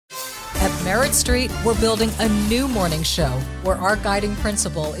Merritt Street, we're building a new morning show where our guiding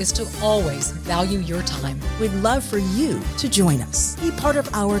principle is to always value your time. We'd love for you to join us. Be part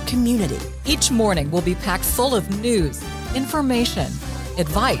of our community. Each morning will be packed full of news, information,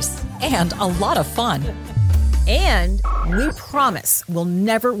 advice, and a lot of fun. And we promise we'll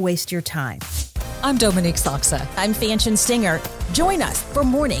never waste your time. I'm Dominique Soxa. I'm Fanchon Stinger. Join us for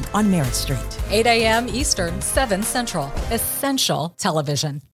Morning on Merritt Street. 8 a.m. Eastern, 7 Central. Essential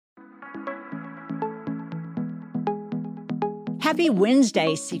Television. Happy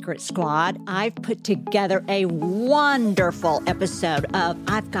Wednesday, Secret Squad. I've put together a wonderful episode of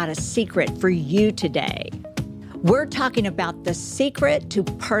I've Got a Secret for You today. We're talking about the secret to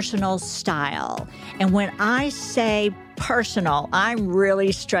personal style. And when I say personal, I'm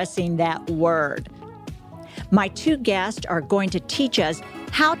really stressing that word. My two guests are going to teach us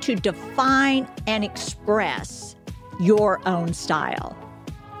how to define and express your own style.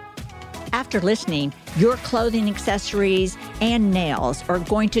 After listening, your clothing, accessories, and nails are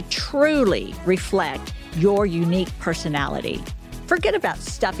going to truly reflect your unique personality. Forget about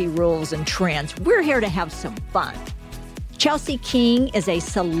stuffy rules and trends. We're here to have some fun. Chelsea King is a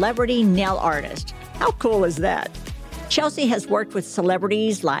celebrity nail artist. How cool is that? Chelsea has worked with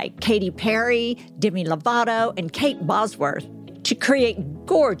celebrities like Katy Perry, Demi Lovato, and Kate Bosworth to create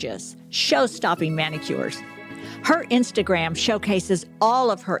gorgeous, show-stopping manicures. Her Instagram showcases all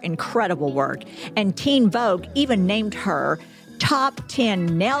of her incredible work, and Teen Vogue even named her top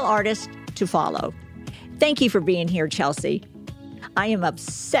 10 nail artists to follow. Thank you for being here, Chelsea. I am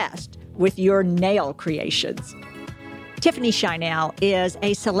obsessed with your nail creations. Tiffany Shynell is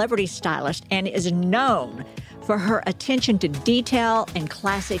a celebrity stylist and is known for her attention to detail and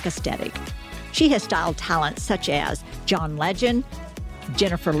classic aesthetic. She has styled talents such as John Legend,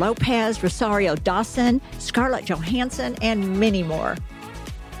 Jennifer Lopez, Rosario Dawson, Scarlett Johansson, and many more.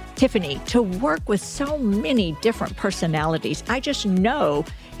 Tiffany, to work with so many different personalities, I just know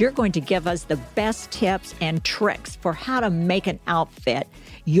you're going to give us the best tips and tricks for how to make an outfit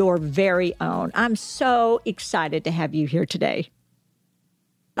your very own. I'm so excited to have you here today.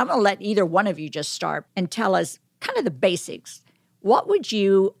 I'm going to let either one of you just start and tell us kind of the basics. What would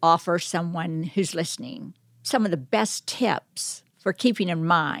you offer someone who's listening? Some of the best tips for keeping in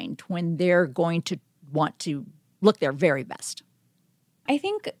mind when they're going to want to look their very best? I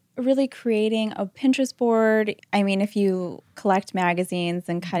think really creating a Pinterest board. I mean, if you collect magazines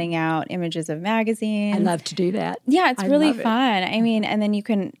and cutting out images of magazines. I love to do that. Yeah, it's really fun. I mean, and then you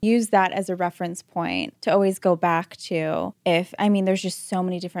can use that as a reference point to always go back to there's just so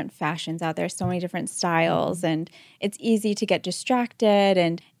many different fashions out there, so many different styles, and it's easy to get distracted.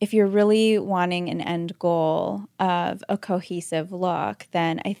 And if you're really wanting an end goal of a cohesive look,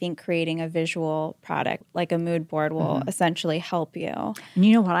 then I think creating a visual product like a mood board will essentially help you. And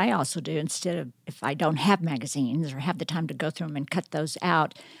you know what I also do, instead of, if I don't have magazines or have the time to go through them and cut those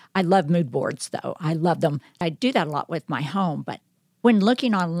out, I love mood boards, though. I love them. I do that a lot with my home. But when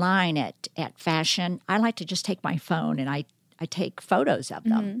looking online at fashion, I like to just take my phone and I take photos of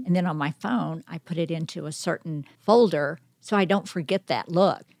them. And then on my phone, I put it into a certain folder so I don't forget that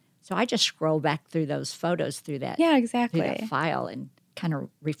look. So I just scroll back through those photos through that, through that file and kind of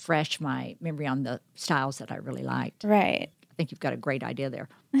refresh my memory on the styles that I really liked. Right. I think you've got a great idea there.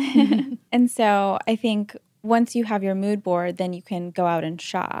 And so I think once you have your mood board, then you can go out and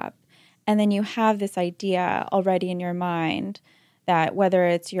shop. And then you have this idea already in your mind that whether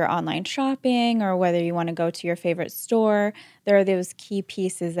it's your online shopping or whether you want to go to your favorite store, there are those key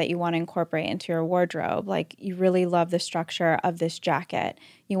pieces that you want to incorporate into your wardrobe. Like, you really love the structure of this jacket.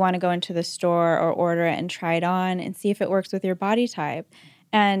 You want to go into the store or order it and try it on and see if it works with your body type.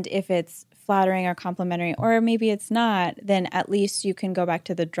 And if it's flattering or complimentary, or maybe it's not, then at least you can go back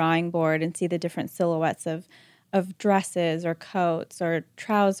to the drawing board and see the different silhouettes of dresses or coats or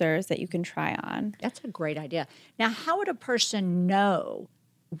trousers that you can try on. That's a great idea. Now, how would a person know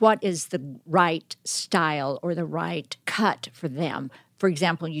what is the right style or the right cut for them? For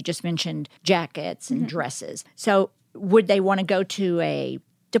example, you just mentioned jackets and dresses. So would they want to go to a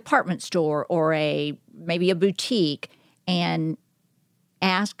department store or maybe a boutique and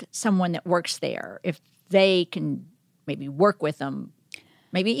ask someone that works there if they can maybe work with them,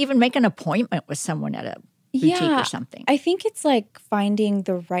 maybe even make an appointment with someone at a boutique or something? I think it's like finding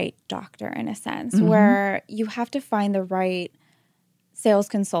the right doctor in a sense, where you have to find the right sales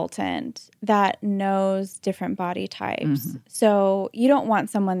consultant that knows different body types. Mm-hmm. So you don't want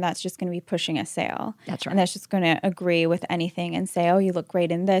someone that's just going to be pushing a sale. That's right. And that's just going to agree with anything and say, oh, you look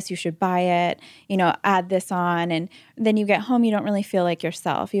great in this, you should buy it, add this on. And then you get home, you don't really feel like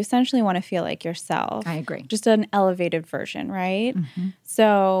yourself. You essentially want to feel like yourself. I agree. Just an elevated version, right? Mm-hmm.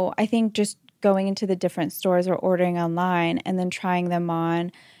 So I think just going into the different stores or ordering online and then trying them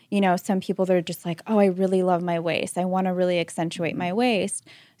on. Some people, they're just like, oh, I really love my waist. I want to really accentuate my waist.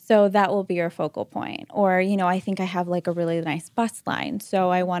 So that will be your focal point. Or, I think I have like a really nice bust line, so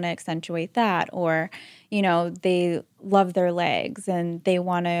I want to accentuate that. Or, they love their legs and they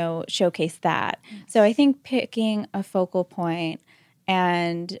want to showcase that. So I think picking a focal point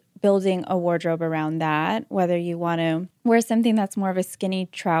and building a wardrobe around that, whether you want to wear something that's more of a skinny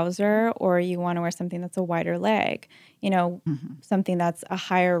trouser or you want to wear something that's a wider leg, something that's a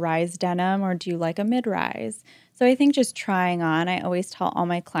higher rise denim, or do you like a mid-rise? So I think just trying on, I always tell all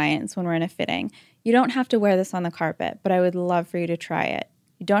my clients when we're in a fitting, you don't have to wear this on the carpet, but I would love for you to try it.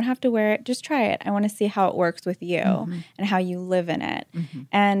 You don't have to wear it, just try it. I want to see how it works with you and how you live in it.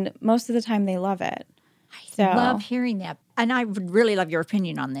 And most of the time they love it. I love hearing that. And I would really love your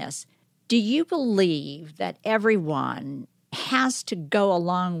opinion on this. Do you believe that everyone has to go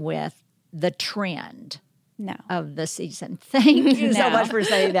along with the trend No. of the season? Thank you so No. much for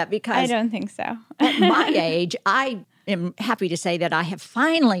saying that, because I don't think so. at my age, I am happy to say that I have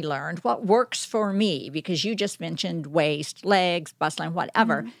finally learned what works for me, because you just mentioned waist, legs, bust line,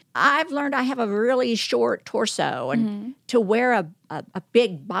 whatever. I've learned I have a really short torso, and to wear a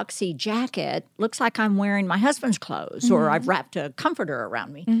big boxy jacket looks like I'm wearing my husband's clothes or I've wrapped a comforter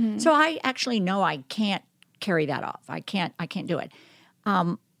around me. So I actually know I can't carry that off. I can't do it.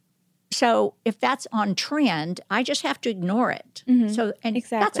 So if that's on trend, I just have to ignore it. So and that's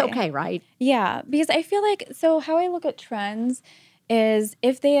Exactly. okay, right? Yeah, because I feel like, so how I look at trends is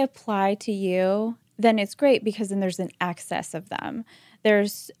if they apply to you, then it's great because then there's an excess of them.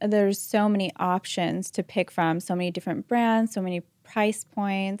 There's so many options to pick from, so many different brands, so many price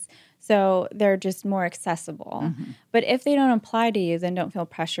points. So they're just more accessible. But if they don't apply to you, then don't feel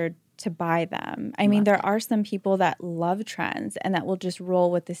pressured to buy them. I mean, there are some people that love trends and that will just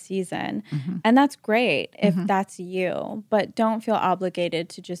roll with the season. And that's great if that's you. But don't feel obligated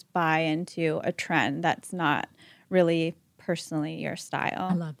to just buy into a trend that's not really personally your I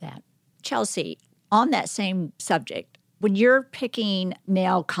style. love that. Chelsea, on that same subject, when you're picking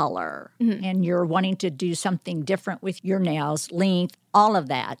nail color and you're wanting to do something different with your nails, length, all of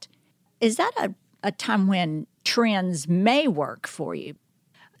that, is that a time when trends may work for you?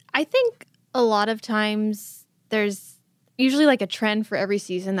 I think a lot of times there's usually like a trend for every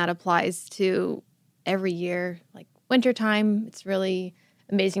season that applies to every year. Like wintertime, it's really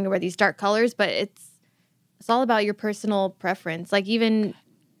amazing to wear these dark colors, but it's all about your personal preference. Like even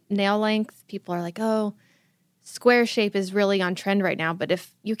nail length, people are like, oh, square shape is really on trend right now. But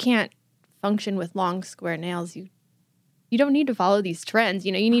if you can't function with long square nails, you don't need to follow these trends.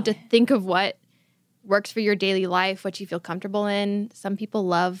 You need to think of what works for your daily life, what you feel comfortable in. Some people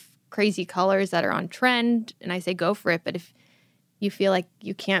love crazy colors that are on trend, and I say go for it. But if you feel like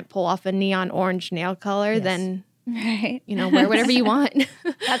you can't pull off a neon orange nail color, then Right. wear whatever you want.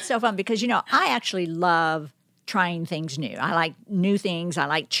 That's so fun because, I actually love trying things new. I like new things. I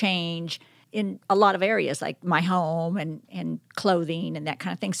like change in a lot of areas, like my home and clothing and that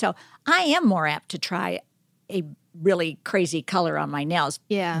kind of thing. So I am more apt to try a really crazy color on my nails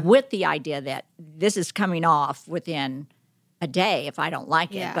with the idea that this is coming off within a day if I don't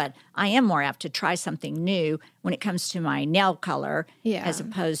like it. But I am more apt to try something new when it comes to my nail color as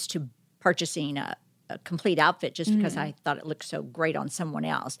opposed to purchasing a complete outfit just because I thought it looked so great on someone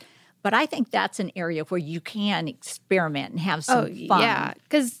else. But I think that's an area where you can experiment and have some fun. Yeah,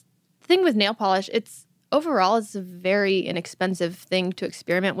 because the thing with nail polish, it's a very inexpensive thing to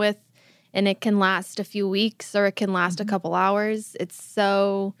experiment with. And it can last a few weeks or it can last a couple hours. It's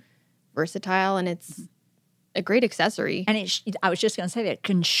so versatile and it's a great accessory. And I was just going to say that it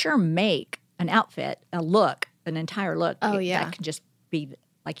can sure make an outfit, a look, an entire look. That can just be,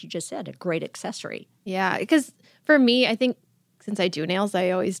 like you just said, a great accessory. Yeah, because for me, I think since I do nails,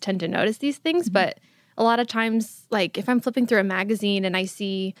 I always tend to notice these things. But a lot of times, like if I'm flipping through a magazine and I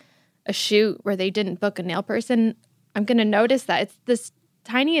see a shoot where they didn't book a nail person, I'm going to notice that it's this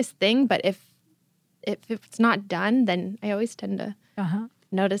tiniest thing, but if it's not done, then I always tend to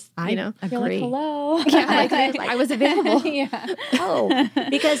notice, I You're like, agree. hello. like, I was available. Oh,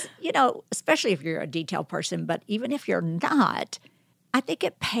 because, especially if you're a detail person, but even if you're not, I think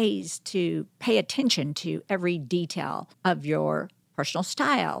it pays to pay attention to every detail of your personal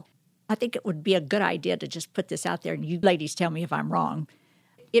style. I think it would be a good idea to just put this out there, and you ladies tell me if I'm wrong.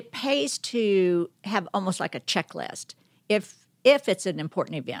 It pays to have almost like a checklist. If it's an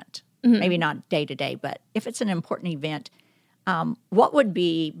important event, maybe not day to day, but if it's an important event, what would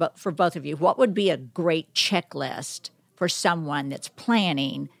be, but for both of you, what would be a great checklist for someone that's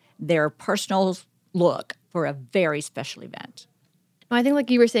planning their personal look for a very special event? I think like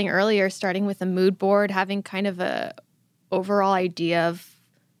you were saying earlier, starting with a mood board, having kind of a overall idea of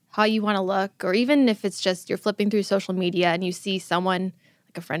how you want to look, or even if it's just you're flipping through social media and you see someone,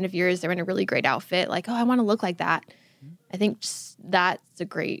 like a friend of yours, they're in a really great outfit, like, oh, I want to look like that. I think that's a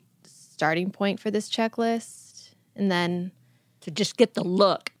great starting point for this checklist. And then to just get the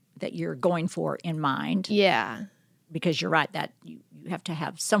look that you're going for in mind. Yeah. Because you're right, that you have to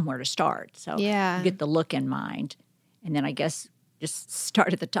have somewhere to start. So you get the look in mind. And then I guess just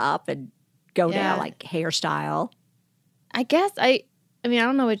start at the top and go down, like hairstyle. I guess I mean, I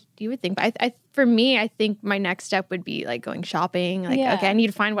don't know what you would think, but for me, I think my next step would be like going shopping. Like, okay, I need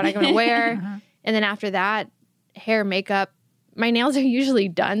to find what I'm going to wear. And then after that, hair, makeup. My nails are usually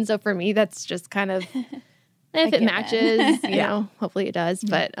done. So for me, that's just kind of, if it matches, you know, hopefully it does.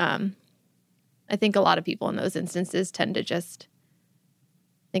 But I think a lot of people in those instances tend to just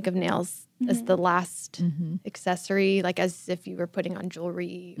think of nails as the last accessory, like as if you were putting on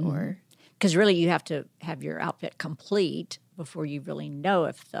jewelry or... Because really you have to have your outfit complete before you really know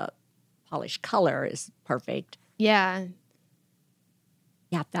if the polished color is perfect. Yeah.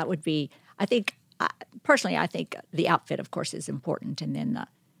 Yeah, that would be, I think, personally, I think the outfit, of course, is important. And then the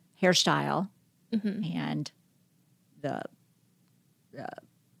hairstyle and the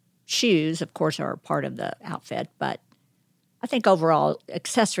shoes, of course, are part of the outfit. But I think overall,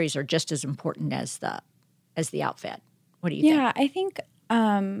 accessories are just as important as the outfit. What do you think? Yeah, I think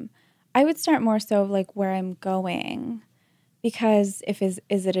I would start more so of like where I'm going, because is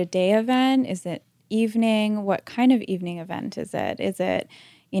it a day event? Is it evening? What kind of evening event is it? Is it,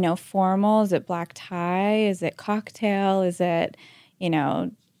 formal? Is it black tie? Is it cocktail? Is it,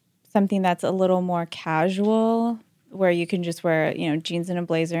 something that's a little more casual where you can just wear, jeans and a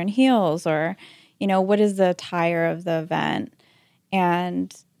blazer and heels, or, what is the attire of the event?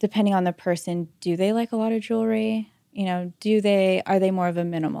 And depending on the person, do they like a lot of jewelry? Are they more of a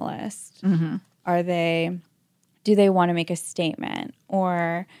minimalist? Do they want to make a statement?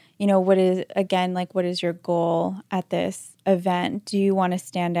 Or, what is your goal at this event? Do you want to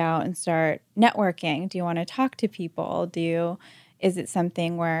stand out and start networking? Do you want to talk to people? Is it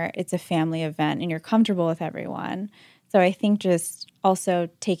something where it's a family event and you're comfortable with everyone? So I think just also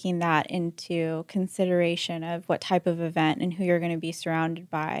taking that into consideration of what type of event and who you're going to be surrounded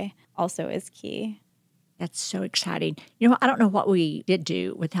by also is key. That's so exciting. I don't know what we did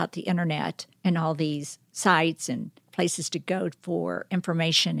do without the internet and all these sites and places to go for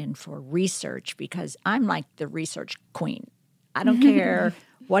information and for research, because I'm like the research queen. I don't care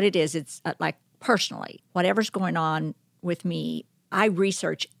what it is. It's like personally, whatever's going on with me, I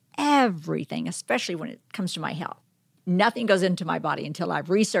research everything, especially when it comes to my health. Nothing goes into my body until I've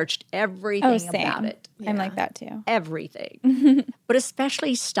researched everything about it. I'm like that too. Everything. But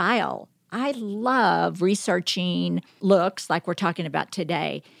especially style. I love researching looks like we're talking about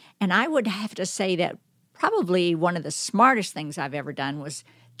today. And I would have to say that probably one of the smartest things I've ever done was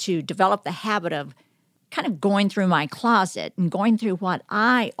to develop the habit of kind of going through my closet and going through what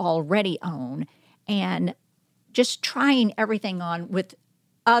I already own and just trying everything on with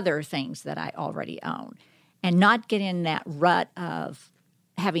other things that I already own, and not get in that rut of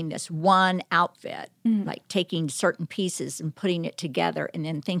having this one outfit, like taking certain pieces and putting it together and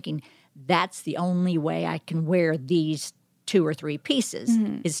then thinking that's the only way I can wear these 2 or 3 pieces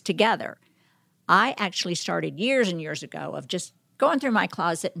is together. I actually started years and years ago of just going through my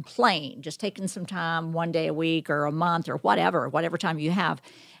closet and playing, just taking some time, one day a week or a month or whatever time you have,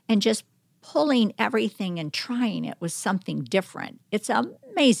 and just pulling everything and trying it with something different. It's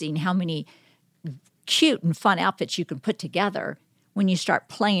amazing how many cute and fun outfits you can put together when you start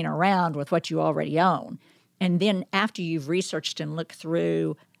playing around with what you already own. And then after you've researched and looked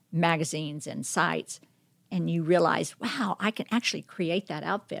through magazines and sites, and you realize, wow, I can actually create that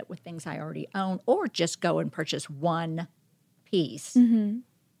outfit with things I already own, or just go and purchase one piece.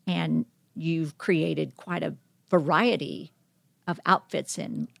 And you've created quite a variety of outfits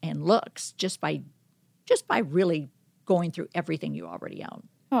and looks just by really going through everything you already own.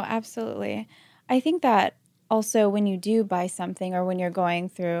 Oh, absolutely. I think that also when you do buy something, or when you're going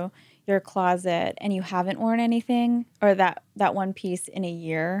through your closet and you haven't worn anything, or that one piece in a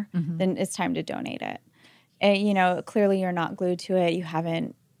year, then it's time to donate it. And, clearly you're not glued to it. You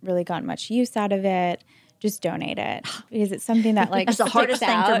haven't really gotten much use out of it. just donate it, because it's something that like That's the hardest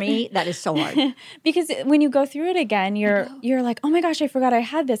sticks thing for out. me. That is so hard. Because when you go through it again, you're like, oh my gosh, I forgot I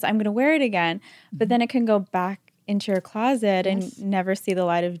had this. I'm going to wear it again. But then it can go back into your closet and never see the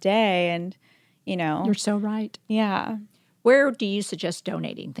light of day. And, You're so right. yeah. Where do you suggest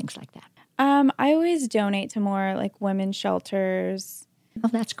donating things like that? I always donate to more like women's shelters. Oh,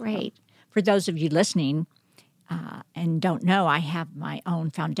 that's great. For those of you listening and don't know, I have my own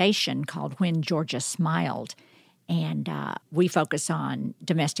foundation called When Georgia Smiled. And we focus on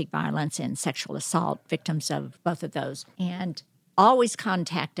domestic violence and sexual assault, victims of both of those. And always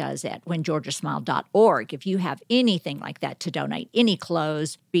contact us at whengeorgiasmiled.org if you have anything like that to donate, any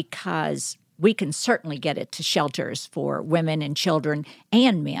clothes, because we can certainly get it to shelters for women and children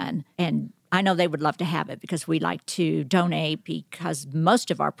and men. And I know they would love to have it because we like to donate, because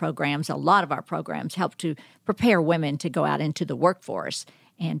most of our programs, a lot of our programs, help to prepare women to go out into the workforce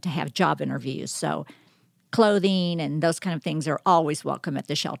and to have job interviews. So clothing and those kind of things are always welcome at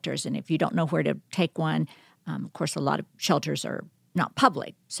the shelters. And if you don't know where to take one, of course, a lot of shelters are not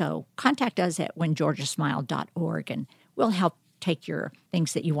public. So contact us at whengeorgiasmiled.org, and we'll help take your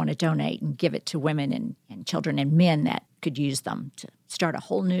things that you want to donate and give it to women and children and men that could use them to start a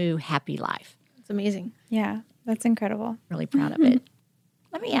whole new happy life. It's amazing. Yeah, that's incredible. Really proud of it.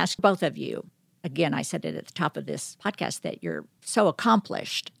 Let me ask both of you, again, I said it at the top of this podcast, that you're so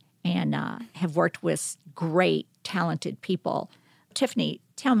accomplished and have worked with great, talented people. Tiffany,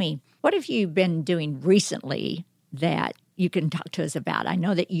 tell me, what have you been doing recently that you can talk to us about? I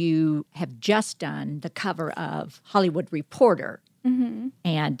know that you have just done the cover of Hollywood Reporter,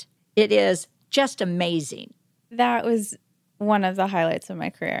 and it is just amazing. That was one of the highlights of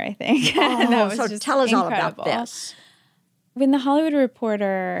my career, I think. Oh, That was so just tell us all incredible. about this. When the Hollywood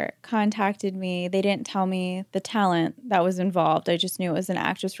Reporter contacted me, they didn't tell me the talent that was involved. I just knew it was an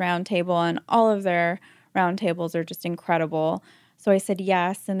actress roundtable, and all of their roundtables are just incredible. So I said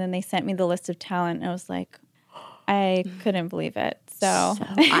yes, and then they sent me the list of talent, and I was like, I couldn't believe it. So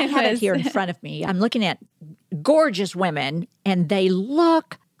I have it here in front of me. I'm looking at gorgeous women, and they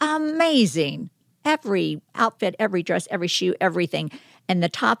look amazing. Every outfit, every dress, every shoe, everything. And the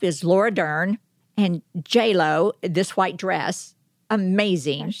top is Laura Dern and J-Lo, this white dress.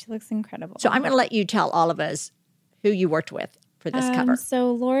 Amazing. she looks incredible. So I'm going to let you tell all of us who you worked with for this cover.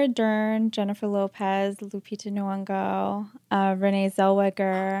 So Laura Dern, Jennifer Lopez, Lupita Nyong'o, Renee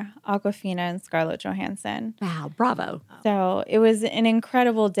Zellweger, Awkwafina, and Scarlett Johansson. Wow, bravo. So it was an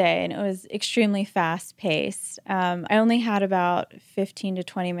incredible day, and it was extremely fast-paced. I only had about 15 to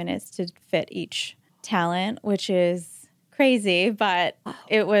 20 minutes to fit each talent, which is crazy, but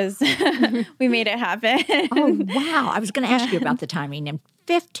it was, we made it happen. Oh, wow. I was going to ask you about the timing. And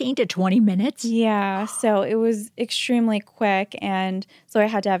 15 to 20 minutes? Yeah, so it was extremely quick, and so I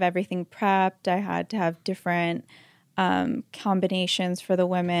had to have everything prepped. I had to have different combinations for the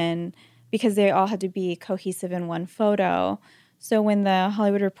women because they all had to be cohesive in one photo. So when the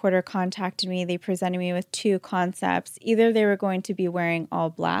Hollywood Reporter contacted me, they presented me with two concepts. Either they were going to be wearing all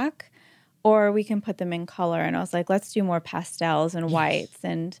black, or we can put them in color. And I was like, let's do more pastels and whites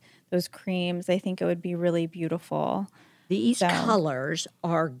and those creams. I think it would be really beautiful. These colors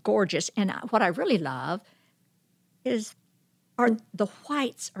are gorgeous. And what I really love is the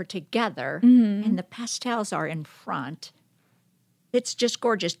whites are together and the pastels are in front. It's just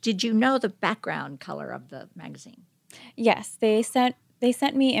gorgeous. Did you know the background color of the magazine? Yes, they sent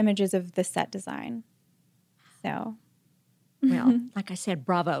me images of the set design. So, well, like I said,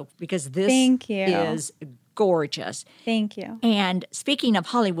 bravo, because this Thank you. is gorgeous. Thank you. And speaking of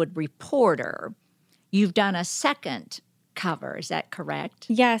Hollywood Reporter, you've done a second cover, is that correct?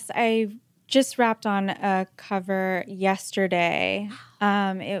 Yes, I just wrapped on a cover yesterday.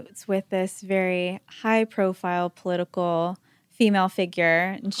 It's with this very high-profile political female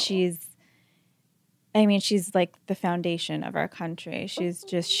figure, and she's like the foundation of our country. She's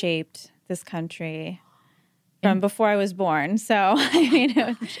just shaped this country from before I was born. So,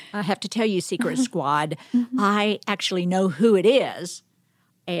 I have to tell you, Secret Squad, I actually know who it is.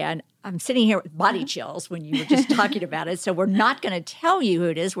 And I'm sitting here with body chills when you were just talking about it. So we're not going to tell you who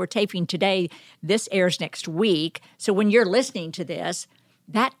it is. We're taping today. This airs next week. So when you're listening to this,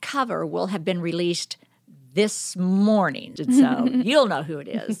 that cover will have been released this morning. And so you'll know who it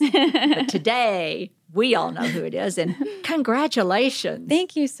is. But today, we all know who it is. And congratulations.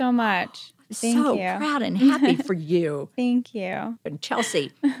 Thank you so much. Thank so you. Proud and happy for you. Thank you. And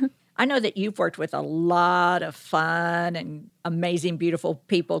Chelsea, I know that you've worked with a lot of fun and amazing, beautiful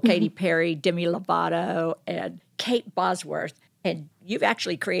people, Katy Perry, Demi Lovato, and Kate Bosworth. And you've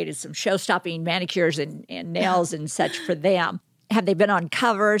actually created some show-stopping manicures and nails and such for them. have they been on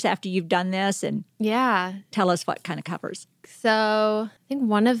covers after you've done this? And Yeah. tell us what kind of covers. So I think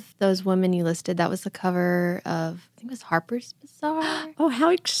one of those women you listed, that was the cover of, I think it was Harper's Bazaar. Oh, how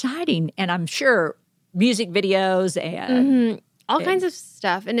exciting. And I'm sure music videos and All kinds of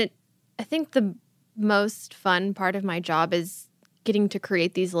stuff. And I think the most fun part of my job is getting to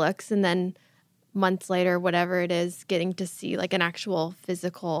create these looks, and then months later, whatever it is, getting to see like an actual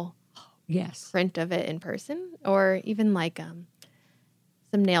physical yes. print of it in person, or even like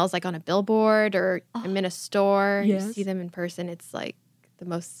some nails like on a billboard, or I'm in a store, yes. you see them in person. It's like the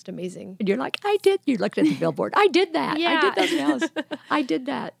most amazing. And you're like, you looked at the billboard. I did that. Yeah. I did those nails. I did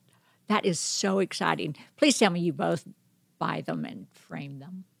that. That is so exciting. Please tell me you both buy them and frame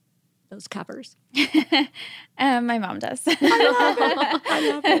them, those covers. My mom does.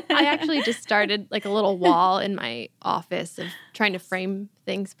 I love it. I actually just started like a little wall in my office of trying to frame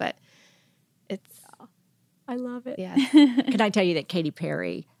things, but it's, I love it. yeah. Can I tell you that Katy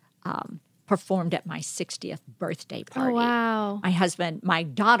Perry performed at my 60th birthday party? Oh, wow. My husband, my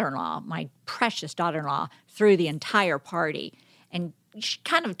daughter-in-law, my precious daughter-in-law, threw the entire party. And she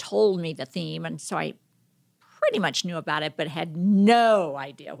kind of told me the theme, and so I pretty much knew about it, but had no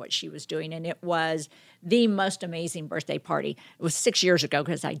idea what she was doing. And it was the most amazing birthday party. It was 6 years ago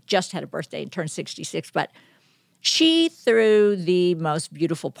because I just had a birthday and turned 66. But she threw the most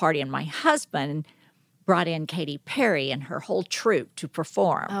beautiful party, and my husband brought in Katy Perry and her whole troupe to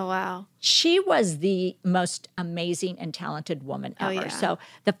perform. Oh, wow. She was the most amazing and talented woman ever. yeah. So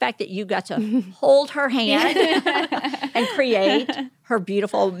the fact that you got to hold her hand and create her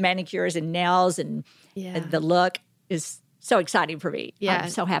beautiful manicures and nails and the look is so exciting for me. Yeah. I'm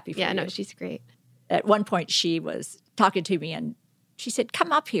so happy for you. Yeah, no, she's great. At one point, she was talking to me and she said,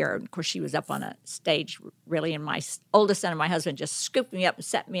 come up here. And of course, she was up on a stage, really, and my oldest son and my husband just scooped me up and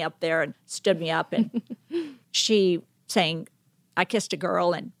set me up there and stood me up. And she sang, I Kissed a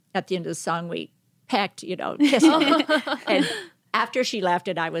Girl, and at the end of the song, we pecked, kissing. And after she left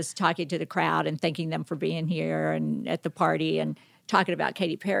it, I was talking to the crowd and thanking them for being here and at the party and talking about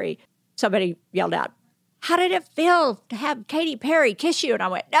Katy Perry. Somebody yelled out, how did it feel to have Katy Perry kiss you? And I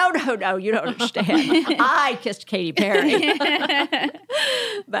went, no, you don't understand. I kissed Katy Perry.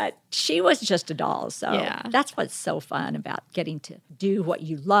 But she was just a doll. So that's what's so fun about getting to do what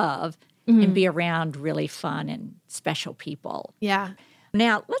you love and be around really fun and special people. Yeah.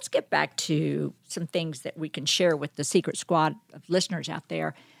 Now, let's get back to some things that we can share with the Secret Squad of listeners out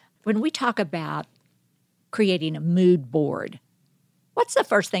there. When we talk about creating a mood board, what's the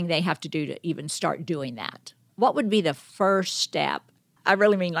first thing they have to do to even start doing that? What would be the first step? I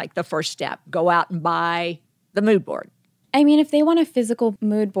really mean like the first step. Go out and buy the mood board. I mean, if they want a physical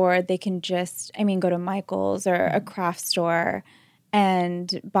mood board, they can just, go to Michael's or a craft store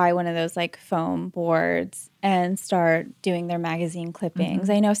and buy one of those like foam boards and start doing their magazine clippings.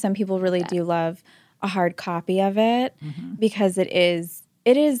 I know some people really do love a hard copy of it because it is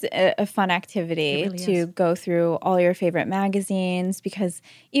a fun activity to go through all your favorite magazines, because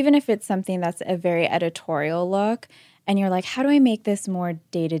even if it's something that's a very editorial look and you're like, how do I make this more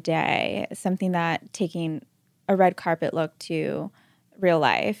day-to-day, something that taking a red carpet look to real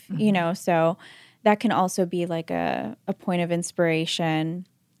life, so that can also be like a point of inspiration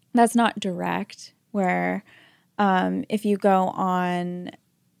that's not direct, where if you go on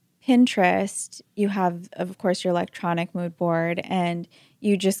Pinterest, you have, of course, your electronic mood board, and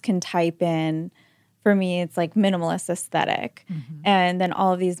you just can type in, for me, it's like minimalist aesthetic. And then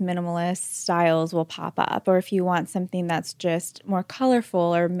all of these minimalist styles will pop up. Or if you want something that's just more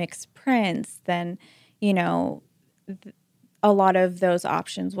colorful or mixed prints, then, a lot of those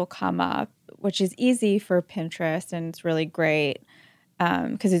options will come up, which is easy for Pinterest, and it's really great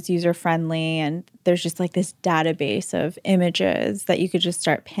because it's user-friendly, and there's just like this database of images that you could just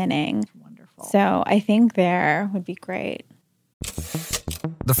start pinning. Wonderful. So I think there would be great.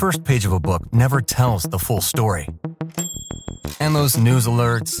 The first page of a book never tells the full story. And those news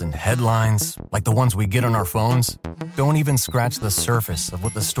alerts and headlines, like the ones we get on our phones, don't even scratch the surface of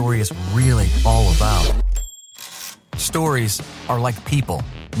what the story is really all about. Stories are like people,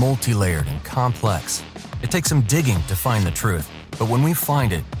 multi-layered and complex. It takes some digging to find the truth, but when we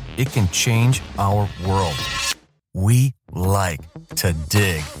find it, it can change our world. We like to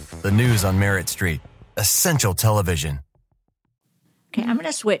dig. The news on Merritt Street. Essential television. Okay, I'm going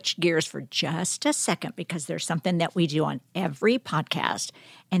to switch gears for just a second because there's something that we do on every podcast,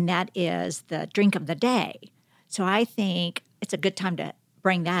 and that is the drink of the day. So I think it's a good time to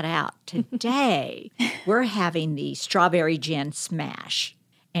bring that out. Today, we're having the strawberry gin smash,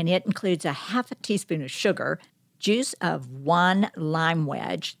 and it includes a half a teaspoon of sugar, juice of 1 lime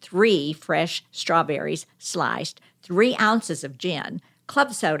wedge, 3 fresh strawberries sliced, 3 ounces of gin,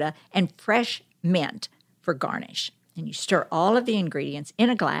 club soda, and fresh mint for garnish. And you stir all of the ingredients in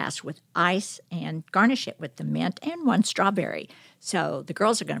a glass with ice and garnish it with the mint and 1 strawberry. So the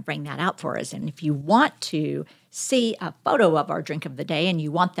girls are going to bring that out for us. And if you want to see a photo of our drink of the day and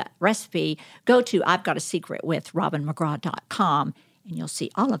you want that recipe, go to I've Got a Secret with RobinMcGraw.com and you'll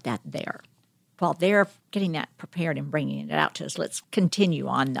see all of that there. While they're getting that prepared and bringing it out to us, let's continue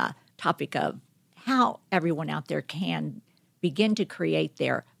on the topic of how everyone out there can begin to create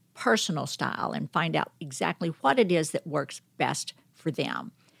their personal style and find out exactly what it is that works best for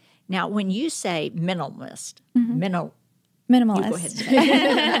them. Now, when you say minimalist, Minimalist. you go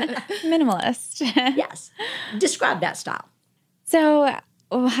ahead and say Minimalist. yes. Describe that style. So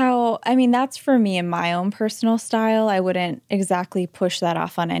that's for me in my own personal style. I wouldn't exactly push that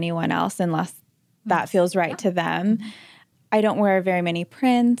off on anyone else unless that feels right to them. I don't wear very many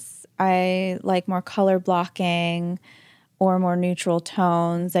prints. I like more color blocking or more neutral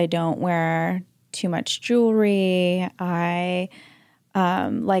tones. I don't wear too much jewelry. I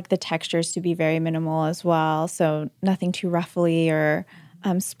like the textures to be very minimal as well, so nothing too ruffly or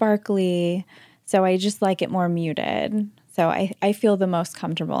sparkly. So I just like it more muted. So I feel the most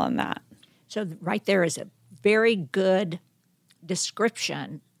comfortable in that. So right there is a very good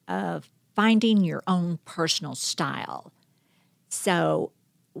description of finding your own personal style. So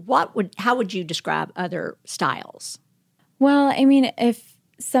how would you describe other styles? Well, I mean, if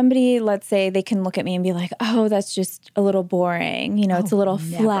somebody, let's say, they can look at me and be like, oh, that's just a little boring. It's a little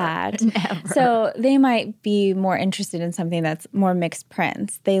flat. Never. So they might be more interested in something that's more mixed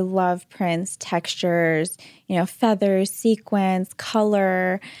prints. They love prints, textures, feathers, sequins,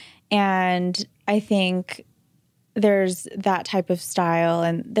 color. And I think there's that type of style,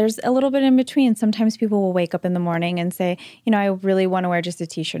 and there's a little bit in between. Sometimes people will wake up in the morning and say, I really want to wear just a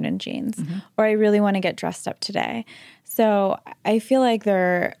t-shirt and jeans, or I really want to get dressed up today. So I feel like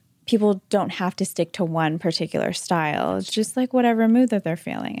people don't have to stick to one particular style. It's just like whatever mood that they're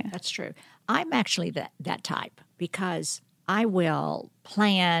feeling in. That's true. I'm actually that type because I will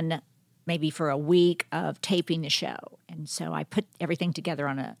plan maybe for a week of taping the show. And so I put everything together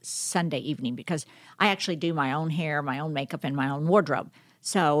on a Sunday evening because I actually do my own hair, my own makeup, and my own wardrobe.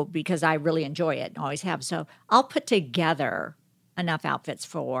 So because I really enjoy it and always have. So I'll put together enough outfits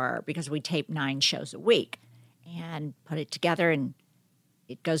because we tape 9 shows a week, and put it together, and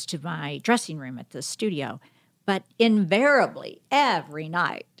it goes to my dressing room at the studio. But invariably, every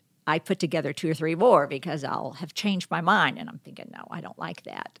night, I put together 2 or 3 more because I'll have changed my mind, and I'm thinking, no, I don't like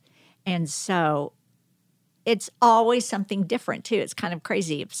that. And so it's always something different, too. It's kind of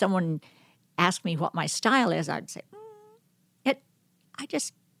crazy. If someone asked me what my style is, I'd say, I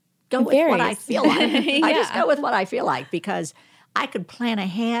just go with what I feel like. I just go with what I feel like because I could plan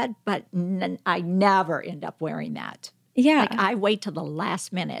ahead, but I never end up wearing that. Yeah. Like I wait till the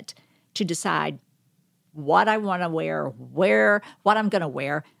last minute to decide what I want to wear, what I'm going to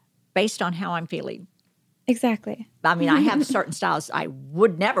wear based on how I'm feeling. Exactly. I mean, I have certain styles I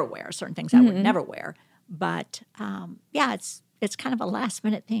would never wear, certain things I would never wear. But, it's kind of a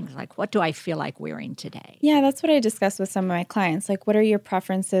last-minute thing. Like, what do I feel like wearing today? Yeah, that's what I discuss with some of my clients. Like, what are your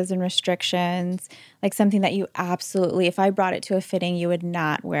preferences and restrictions? Like, something that you absolutely, if I brought it to a fitting, you would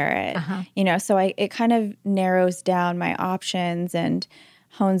not wear it. So it kind of narrows down my options and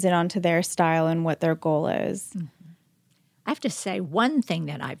hones in onto their style and what their goal is. I have to say, one thing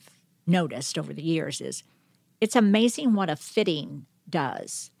that I've noticed over the years is it's amazing what a fitting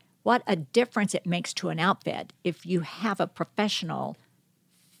does. What a difference it makes to an outfit if you have a professional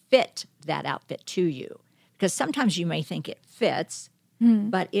fit that outfit to you. Because sometimes you may think it fits,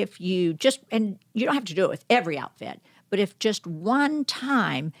 but if you and you don't have to do it with every outfit, but if just one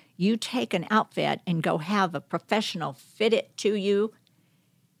time you take an outfit and go have a professional fit it to you,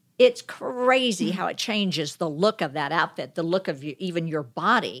 it's crazy how it changes the look of that outfit, the look of even your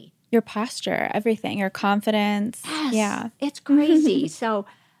body. Your posture, everything, your confidence. Yes, yeah. It's crazy. So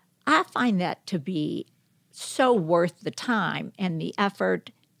I find that to be so worth the time and the effort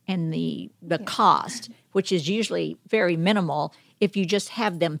and the cost, which is usually very minimal if you just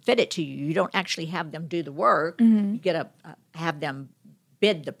have them fit it to you. You don't actually have them do the work. You get to have them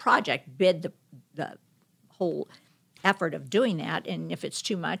bid the project, bid the whole effort of doing that. And if it's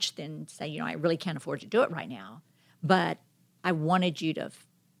too much, then say, I really can't afford to do it right now. But I wanted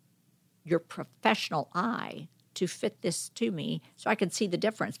your professional eye to fit this to me so I could see the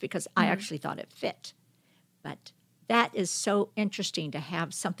difference because I actually thought it fit. But that is so interesting to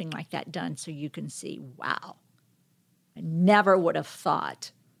have something like that done so you can see, wow, I never would have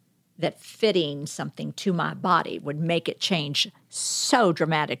thought that fitting something to my body would make it change so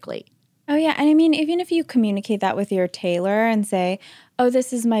dramatically. Oh, yeah. And I mean, even if you communicate that with your tailor and say, oh,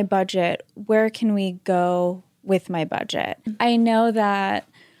 this is my budget, where can we go with my budget? I know that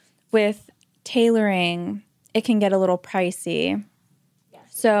with tailoring, it can get a little pricey. Yes.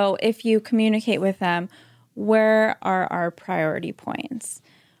 So if you communicate with them, where are our priority points?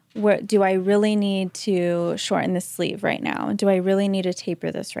 Where, do I really need to shorten the sleeve right now? Do I really need to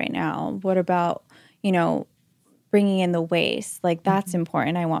taper this right now? What about, bringing in the waist? Like, that's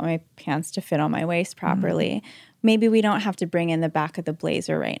important. I want my pants to fit on my waist properly. Maybe we don't have to bring in the back of the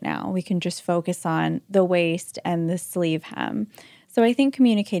blazer right now. We can just focus on the waist and the sleeve hem. So I think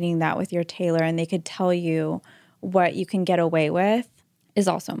communicating that with your tailor and they could tell you what you can get away with is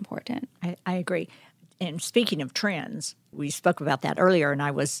also important. I agree. And speaking of trends, we spoke about that earlier, and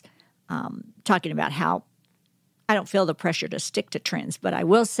I was talking about how I don't feel the pressure to stick to trends, but I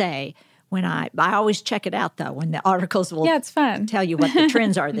will say when I always check it out, though, when the articles will it's fun. Tell you what the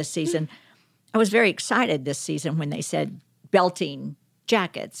trends are this season. I was very excited this season when they said belting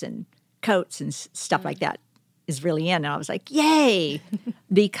jackets and coats and stuff like that is really in. And I was like, yay,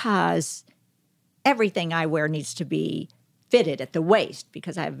 because everything I wear needs to be fitted at the waist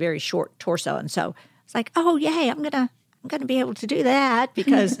because I have a very short torso. And so it's like, oh, yay, I'm gonna be able to do that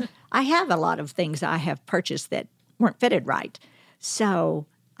because I have a lot of things I have purchased that weren't fitted right. So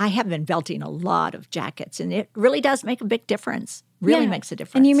I have been belting a lot of jackets, and it really does make a big difference. Really makes a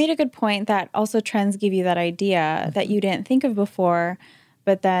difference. And you made a good point that also trends give you that idea that you didn't think of before,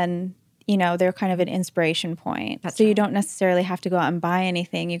 but then, they're kind of an inspiration point. That's so right. You don't necessarily have to go out and buy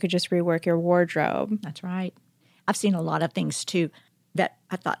anything. You could just rework your wardrobe. That's right. I've seen a lot of things, too, that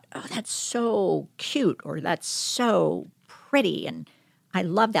I thought, oh, that's so cute or that's so pretty, and I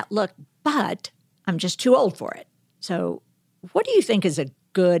love that look, but I'm just too old for it. So what do you think is a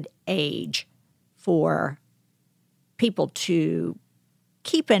good age for people to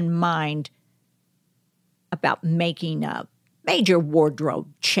keep in mind about making a major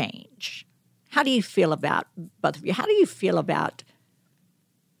wardrobe change? How do you feel about both of you? How do you feel about?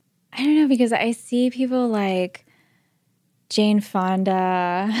 I don't know, because I see people like Jane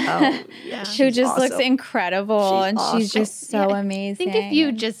Fonda, who just looks incredible, she's just so amazing. I think if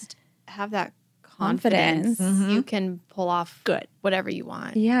you just have that confidence, you can pull off whatever you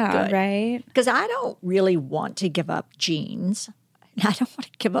want. Yeah, right? Because I don't really want to give up jeans. I don't want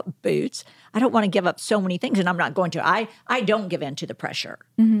to give up boots. I don't want to give up so many things, and I'm not going to. I don't give in to the pressure.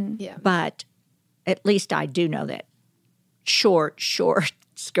 Yeah. But at least I do know that short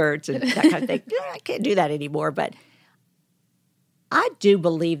skirts and that kind of thing, I can't do that anymore. But I do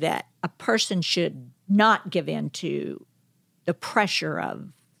believe that a person should not give in to the pressure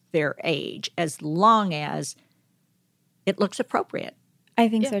of their age as long as it looks appropriate. I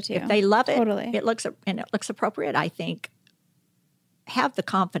think so too. If they love it, totally. it looks appropriate, I think have the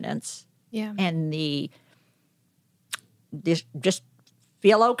confidence and just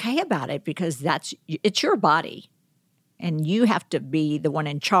feel okay about it because it's your body and you have to be the one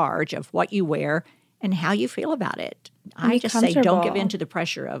in charge of what you wear and how you feel about it. I just say don't give in to the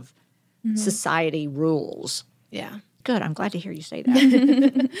pressure of society rules. Yeah. Good. I'm glad to hear you say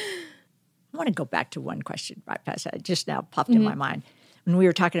that. I want to go back to one question right past that. It just now popped in my mind. When we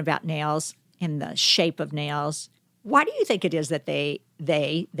were talking about nails and the shape of nails, why do you think it is that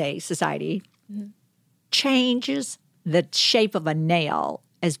society, changes the shape of a nail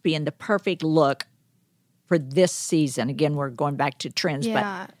as being the perfect look for this season? Again, we're going back to trends,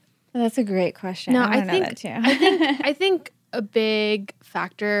 but that's a great question. No, I want to know that too. I think a big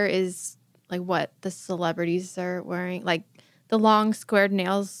factor is like what the celebrities are wearing. Like the long squared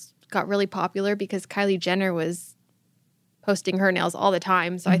nails got really popular because Kylie Jenner was posting her nails all the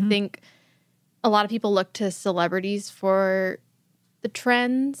time. So I think a lot of people look to celebrities for the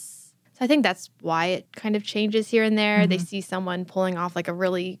trends. So I think that's why it kind of changes here and there. They see someone pulling off like a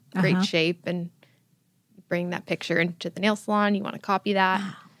really great shape and bring that picture into the nail salon. You want to copy that.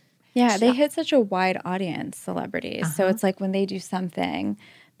 Yeah, they hit such a wide audience, celebrities. So it's like when they do something,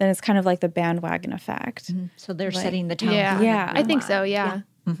 then it's kind of like the bandwagon effect. So they're setting the tone. Yeah. I think so, yeah.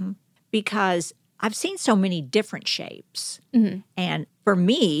 Because I've seen so many different shapes. And for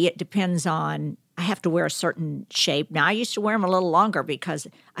me, it depends on, I have to wear a certain shape. Now, I used to wear them a little longer because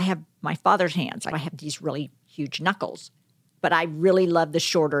I have my father's hands. I have these really huge knuckles. But I really love the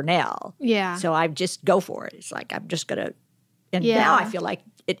shorter nail. Yeah. So I just go for it. It's like I'm just going to, and now I feel like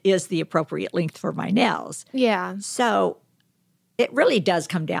it is the appropriate length for my nails. Yeah. So it really does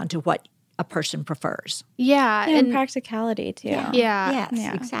come down to what a person prefers. Yeah. And practicality too. Yeah. Yes,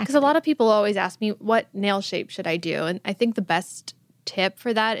 exactly. Because a lot of people always ask me, what nail shape should I do? And I think the best tip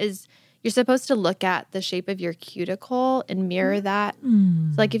for that is you're supposed to look at the shape of your cuticle and mirror that. So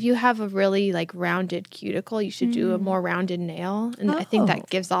like if you have a really like rounded cuticle, you should do a more rounded nail. And I think that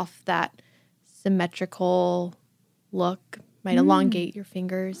gives off that symmetrical look, might elongate your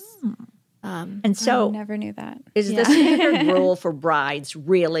fingers. And I so never knew that. is the standard rule for brides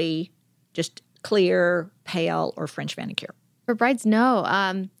really just clear, pale, or French manicure? For brides, no.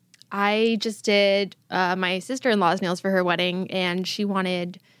 I just did my sister-in-law's nails for her wedding, and she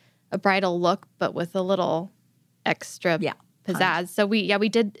wanted a bridal look, but with a little extra pizzazz. So we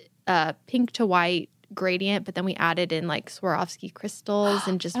did pink to white gradient, but then we added in like Swarovski crystals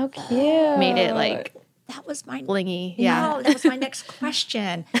and just made it like That was my blingy. No, that was my next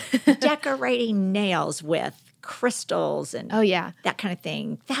question. Decorating nails with crystals and that kind of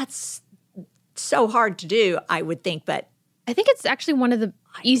thing. That's so hard to do, I would think, but I think it's actually one of the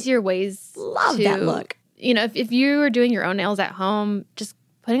easier ways love to, that look. You know, if you are doing your own nails at home, just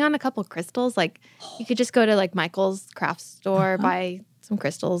putting on a couple crystals, like you could just go to like Michael's craft store, buy some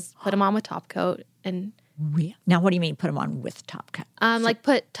crystals, put them on with top coat, and Now, what do you mean put them on with top coat? like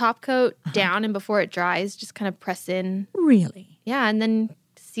put top coat down, and before it dries, just kind of press in. Really? Yeah, and then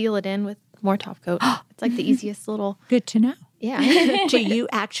seal it in with more top coat. It's like the easiest little. Good to know. Yeah. Do you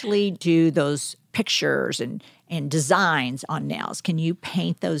actually do those pictures and designs on nails? Can you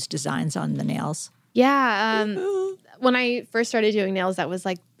paint those designs on the nails? Yeah. When I first started doing nails, that was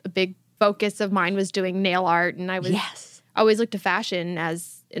like a big focus of mine was doing nail art. And I was always looked to fashion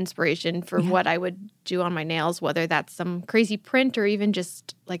as inspiration for what I would do on my nails, whether that's some crazy print or even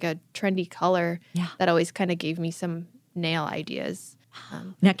just like a trendy color. Yeah. That always kind of gave me some nail ideas.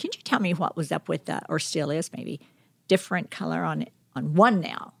 Now, can you tell me what was up with or still is maybe different color on one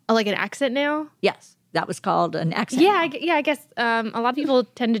nail? Oh, like an accent nail? Yes. That was called an accent Yeah, nail. I guess a lot of people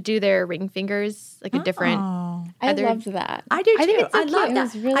tend to do their ring fingers like a different. I loved that. I do too. I think it's so I love cute. that. It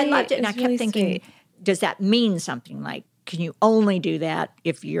was really- I loved it, and it I was kept really thinking, sweet. does that mean something? Like, can you only do that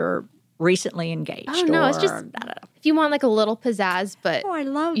if you're recently engaged? Oh, no, it's or just- da-da-da? If you want like a little pizzazz, but Oh, I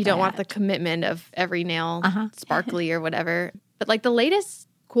love you don't want the that. commitment of every nail sparkly or whatever. But like the latest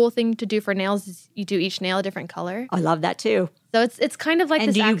cool thing to do for nails is you do each nail a different color. I love that too. So it's kind of like And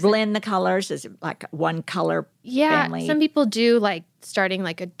this do you accent. blend the colors? Is it like one color Yeah, family? some people do like starting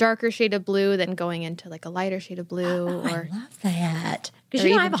like a darker shade of blue, then going into like a lighter shade of blue. I love that. Because or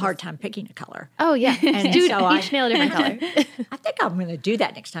I even have a hard time picking a color. Oh yeah, And do so each nail a different color. I think I'm going to do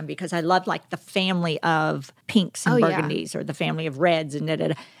that next time because I love like the family of pinks and Oh, yeah. burgundies or the family of reds and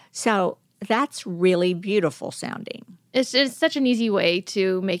da-da-da. So that's really beautiful sounding. It's such an easy way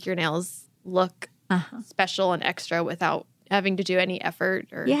to make your nails look special and extra without having to do any effort.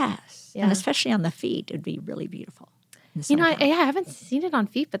 Or Yes. Yeah. And especially on the feet, it would be really beautiful. in the You know, I summertime. haven't seen it on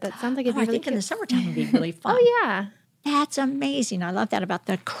feet, but that sounds like it'd Oh, be I really think in the cute. summertime it would be really fun. Oh yeah. That's amazing. I love that about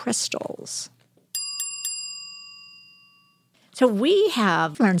the crystals. So we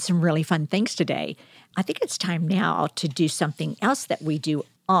have learned some really fun things today. I think it's time now to do something else that we do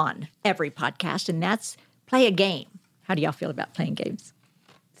on every podcast, and that's play a game. How do y'all feel about playing games?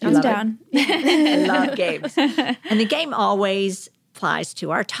 I'm down. I love games. And the game always applies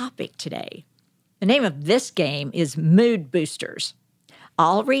to our topic today. The name of this game is Mood Boosters.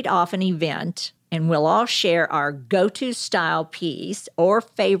 I'll read off an event, and we'll all share our go-to style piece or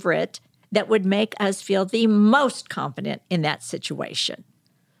favorite that would make us feel the most confident in that situation.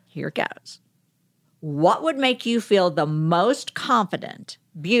 Here it goes. What would make you feel the most confident,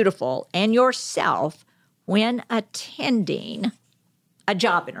 beautiful, and yourself when attending a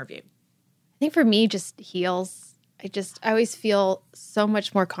job interview? I think for me, just heels. I always feel so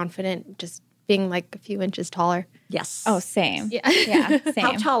much more confident just being like a few inches taller. Yes. Oh, same. Yeah. Yeah, How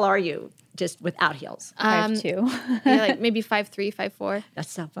same. tall are you just without heels? 5'2". Yeah, like maybe 5'3", 5'4".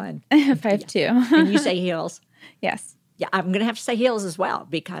 That's so fun. 5'2". And you say heels? Yes. Yeah, I'm going to have to say heels as well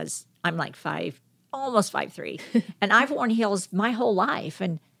because I'm like almost 5'3". And I've worn heels my whole life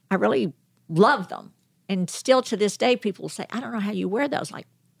and I really love them. And still to this day, people say, I don't know how you wear those. Like,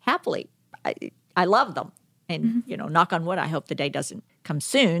 happily, I love them. And, you know, knock on wood, I hope the day doesn't come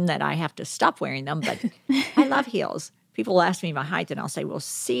soon that I have to stop wearing them. But I love heels. People ask me my height and I'll say, well,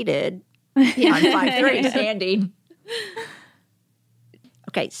 seated, I'm 5'3", standing.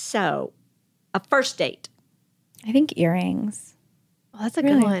 Okay, so a first date. I think earrings. Oh, that's a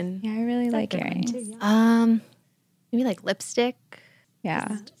Really? good one. Yeah, I really like good one, earrings. too, yeah. Maybe like lipstick. Yeah.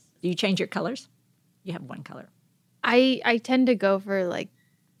 Do you change your colors? You have one color. I tend to go for like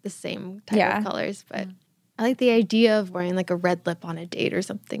the same type Yeah. of colors, but I like the idea of wearing like a red lip on a date or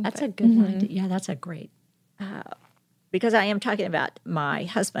something. That's but- a good one. Yeah, that's a great. Because I am talking about my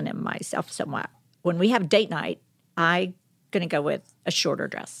husband and myself somewhat. When we have date night, I going to go with a shorter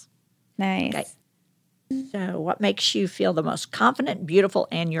dress. Nice. Okay. So what makes you feel the most confident, beautiful,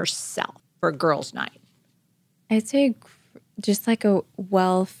 and yourself for a girls' night? I'd say just like a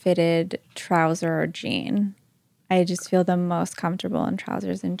well-fitted trouser or jean. I just feel the most comfortable in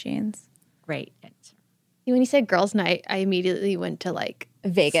trousers and jeans. Great answer. When you said girls' night, I immediately went to like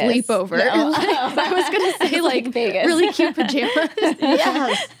Vegas. sleepover. I was going to say like Vegas. really cute pajamas.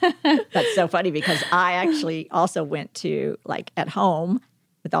 Yes. That's so funny because I actually also went to like at home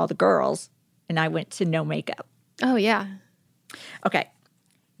with all the girls and I went to no makeup. Oh, yeah. Okay.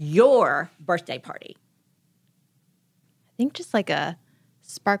 Your birthday party. I think just like a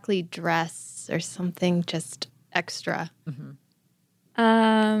sparkly dress or something just extra.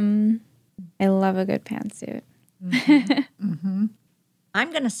 I love a good pantsuit.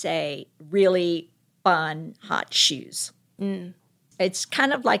 I'm going to say really fun, hot shoes. It's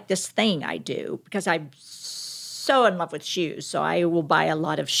kind of like this thing I do because I'm so in love with shoes. So I will buy a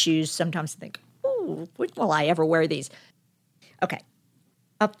lot of shoes. Sometimes I think, oh, when will I ever wear these? Okay.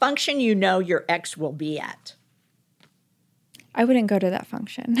 A function you know your ex will be at. I wouldn't go to that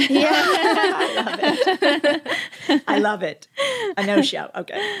function. I love it. A no-show.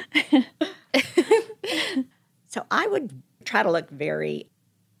 Okay. So I would try to look very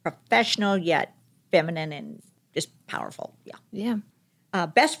professional yet feminine and just powerful. Yeah. Yeah.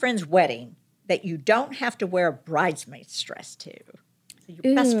 Best friend's wedding that you don't have to wear a bridesmaid's dress to. So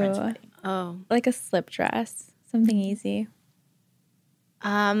your best friend's Ooh. wedding. Oh. Like a slip dress, something easy.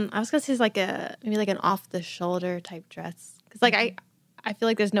 I was gonna say it's like maybe like an off the shoulder type dress because like I feel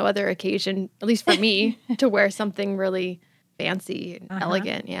like there's no other occasion, at least for me, to wear something really fancy and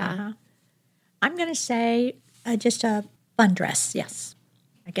elegant. Yeah. I'm going to say just a fun dress. Yes.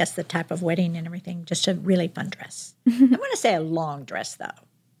 I guess the type of wedding and everything, just a really fun dress. I'm going to say a long dress though.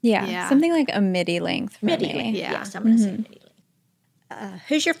 Yeah, Yeah. something like a midi length for Midi me. length. Yeah. Yes, I'm going to say midi length.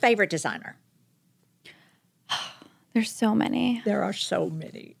 Who's your favorite designer? There's so many. There are so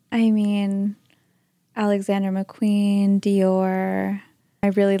many. I mean, Alexander McQueen, Dior. I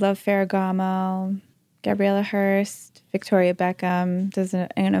really love Ferragamo. Gabriella Hearst, Victoria Beckham does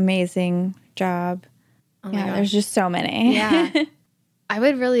an amazing job. Oh my Yeah, gosh. there's just so many. Yeah. I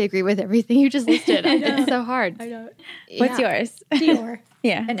would really agree with everything you just listed. It's so hard. I know. What's Yeah. yours? Dior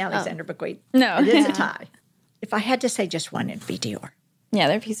Yeah. and Alexander McQueen. No. It is a tie. If I had to say just one, it'd be Dior. Yeah,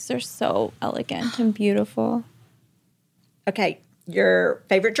 their pieces are so elegant and beautiful. Okay, your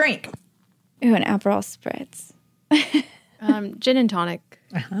favorite drink? Ooh, an Aperol Spritz. Gin and tonic.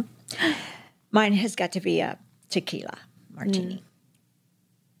 Mine has got to be a tequila martini.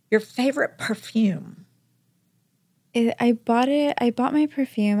 Your favorite perfume? I bought my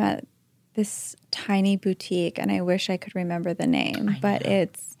perfume at this tiny boutique, and I wish I could remember the name, but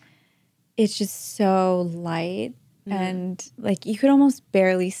it's just so light and like you could almost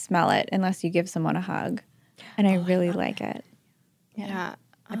barely smell it unless you give someone a hug, and I really like it. Yeah.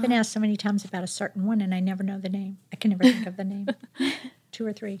 I've been asked so many times about a certain one, and I never know the name. I can never think of the name. 2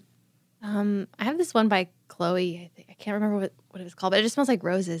 or 3. I have this one by Chloe. I can't remember what it was called, but it just smells like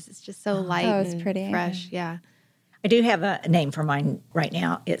roses. It's just so light it's and pretty. fresh. Yeah. I do have a name for mine right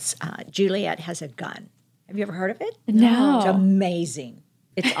now. It's Juliet Has a Gun. Have you ever heard of it? No. It's amazing.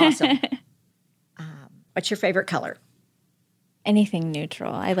 It's awesome. What's your favorite color? Anything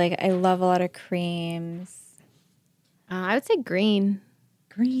neutral. I love a lot of creams. I would say green.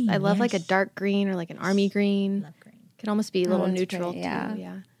 Green. I love like a yes. dark green or like an army green. Love green. Can almost be a little that's neutral pretty, yeah. too.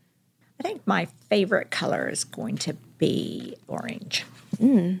 Yeah. I think my favorite color is going to be orange.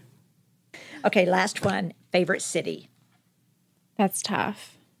 Okay, last one. Favorite city? That's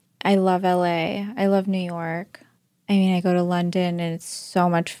tough. I love LA. I love New York. I mean, I go to London and it's so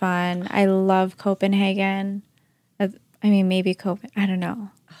much fun. I love Copenhagen. Maybe Copenhagen. I don't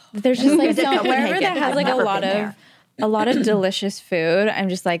know. There's just like been to wherever Copenhagen. that has I've like a never lot been of there. a lot of delicious food. I'm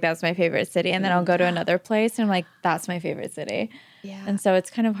just like, that's my favorite city. And then I'll go to another place and I'm like, that's my favorite city. Yeah. And so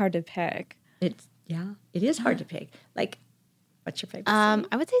it's kind of hard to pick. It is hard to pick. Like, what's your favorite city?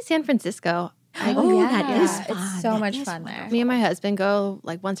 I would say San Francisco. That is fun. It's so That much is fun there. Me and my husband go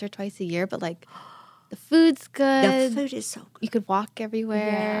like once or twice a year, but like the food's good. The food is so good. You could walk everywhere.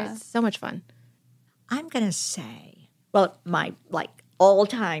 Yeah. It's so much fun. I'm going to say, well, my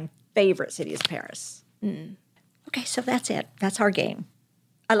all-time favorite city is Paris. Okay, so that's it. That's our game.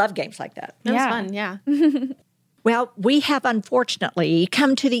 I love games like that. That Yeah. was fun. Yeah. Well, we have unfortunately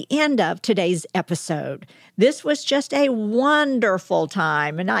come to the end of today's episode. This was just a wonderful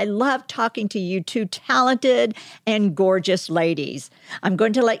time, and I love talking to you two talented and gorgeous ladies. I'm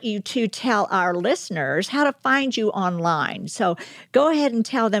going to let you two tell our listeners how to find you online. So go ahead and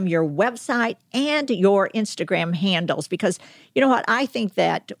tell them your website and your Instagram handles, because you know what? I think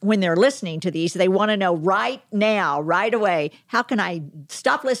that when they're listening to these, they want to know right now, right away, how can I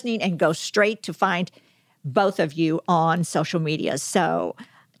stop listening and go straight to find both of you on social media. So,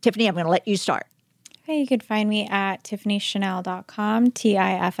 Tiffany, I'm going to let you start. Okay, you can find me at TiffanyChanel.com,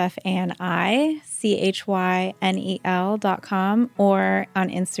 TiffanyChanel.com, or on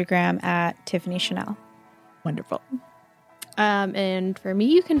Instagram at Tiffany Chanel. Wonderful. And for me,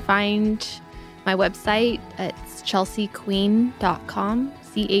 you can find my website. It's chelseaqueen.com,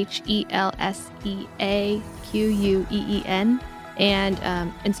 ChelseaQueen. And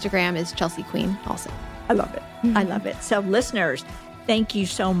Instagram is Chelsea Queen also. I love it. I love it. So listeners, thank you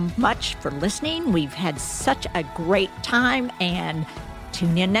so much for listening. We've had such a great time, and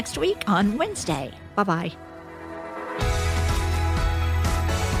tune in next week on Wednesday. Bye-bye.